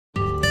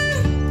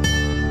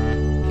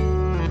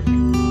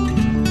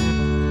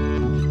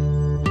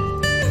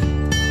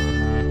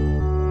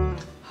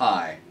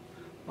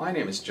My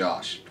name is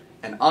Josh,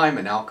 and I'm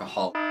an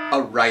alcoholic,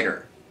 a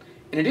writer.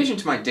 In addition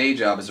to my day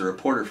job as a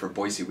reporter for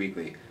Boise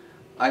Weekly,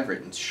 I've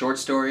written short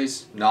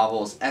stories,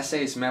 novels,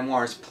 essays,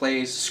 memoirs,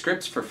 plays,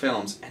 scripts for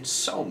films, and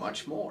so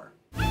much more.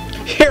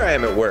 Here I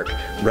am at work,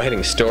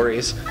 writing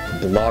stories,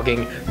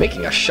 blogging,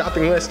 making a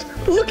shopping list.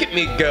 Look at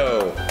me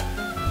go!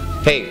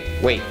 Hey,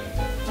 wait,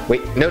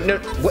 no,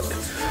 what?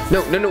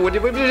 No,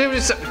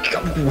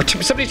 wait,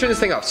 somebody turn this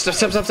thing off.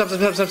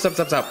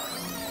 Stop.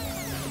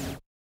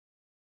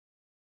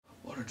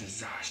 What a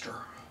disaster.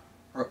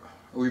 Are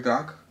we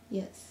back?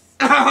 Yes.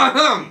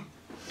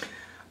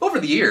 Over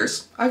the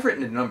years, I've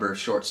written a number of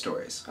short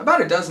stories.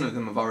 About a dozen of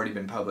them have already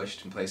been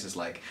published in places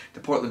like the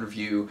Portland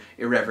Review,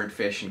 Irreverent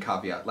Fish, and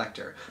Caveat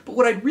Lector. But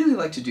what I'd really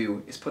like to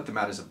do is put them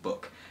out as a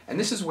book. And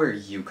this is where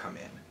you come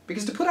in.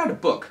 Because to put out a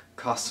book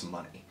costs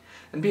money.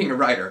 And being a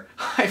writer,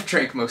 I've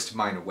drank most of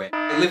mine away.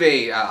 I live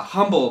a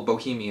humble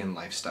bohemian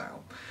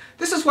lifestyle.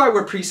 This is why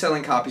we're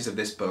pre-selling copies of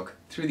this book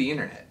through the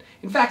internet.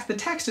 In fact, the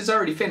text is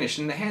already finished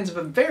in the hands of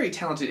a very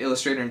talented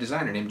illustrator and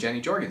designer named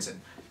Jenny Jorgensen.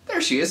 There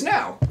she is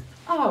now.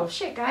 Oh,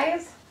 shit,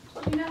 guys.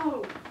 Let me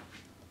know.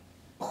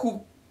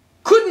 Who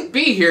couldn't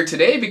be here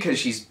today because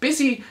she's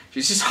busy.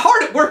 She's just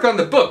hard at work on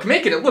the book,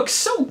 making it look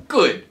so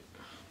good.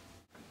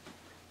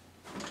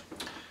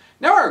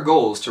 Now our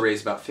goal is to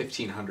raise about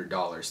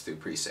 $1,500 through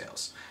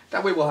pre-sales.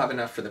 That way we'll have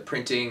enough for the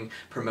printing,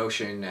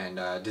 promotion,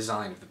 and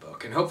design of the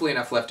book, and hopefully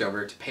enough left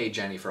over to pay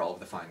Jenny for all of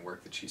the fine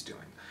work that she's doing.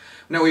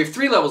 Now we have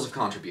 3 levels of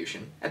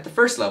contribution. At the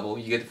first level,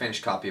 you get the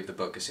finished copy of the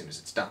book as soon as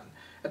it's done.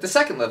 At the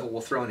second level,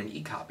 we'll throw in an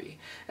e-copy.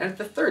 And at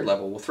the third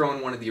level, we'll throw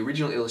in one of the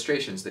original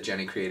illustrations that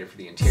Jenny created for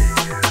the interior.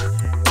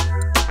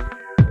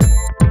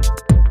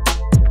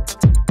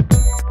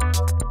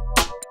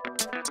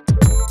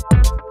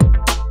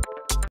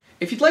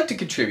 If you'd like to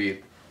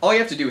contribute, all you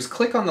have to do is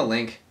click on the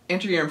link,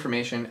 enter your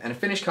information, and a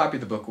finished copy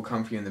of the book will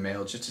come for you in the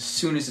mail just as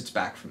soon as it's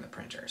back from the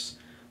printers.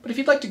 But if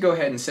you'd like to go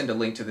ahead and send a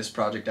link to this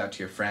project out to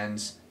your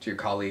friends, to your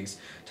colleagues,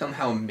 tell them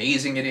how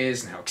amazing it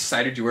is and how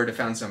excited you were to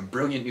found some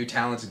brilliant new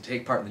talents and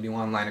take part in the new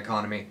online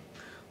economy,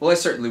 well, I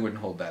certainly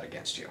wouldn't hold that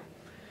against you.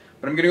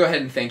 But I'm going to go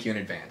ahead and thank you in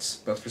advance,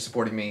 both for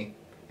supporting me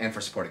and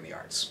for supporting the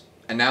arts.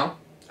 And now,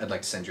 I'd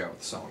like to send you out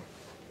with a song.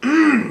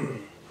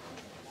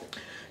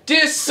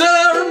 Dear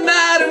sir and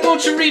madam,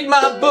 won't you read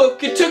my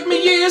book? It took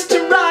me years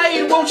to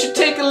write, won't you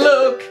take a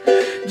look?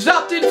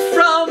 Dropped it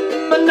from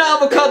a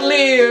novel called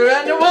Lear,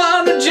 and I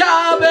want a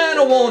job and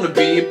I want to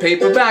be a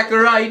paperback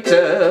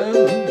writer.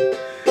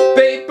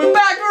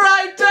 Paperback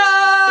writer!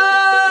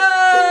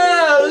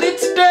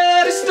 It's a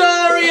dirty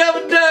story of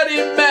a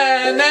dirty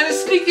man, and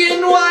his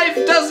sneaking wife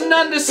doesn't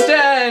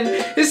understand.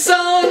 His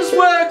son's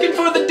working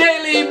for the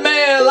Daily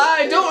Mail.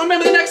 I don't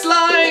remember the next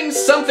line,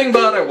 something,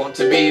 but I want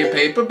to be a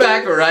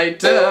paperback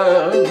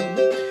writer.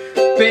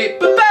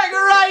 Paperback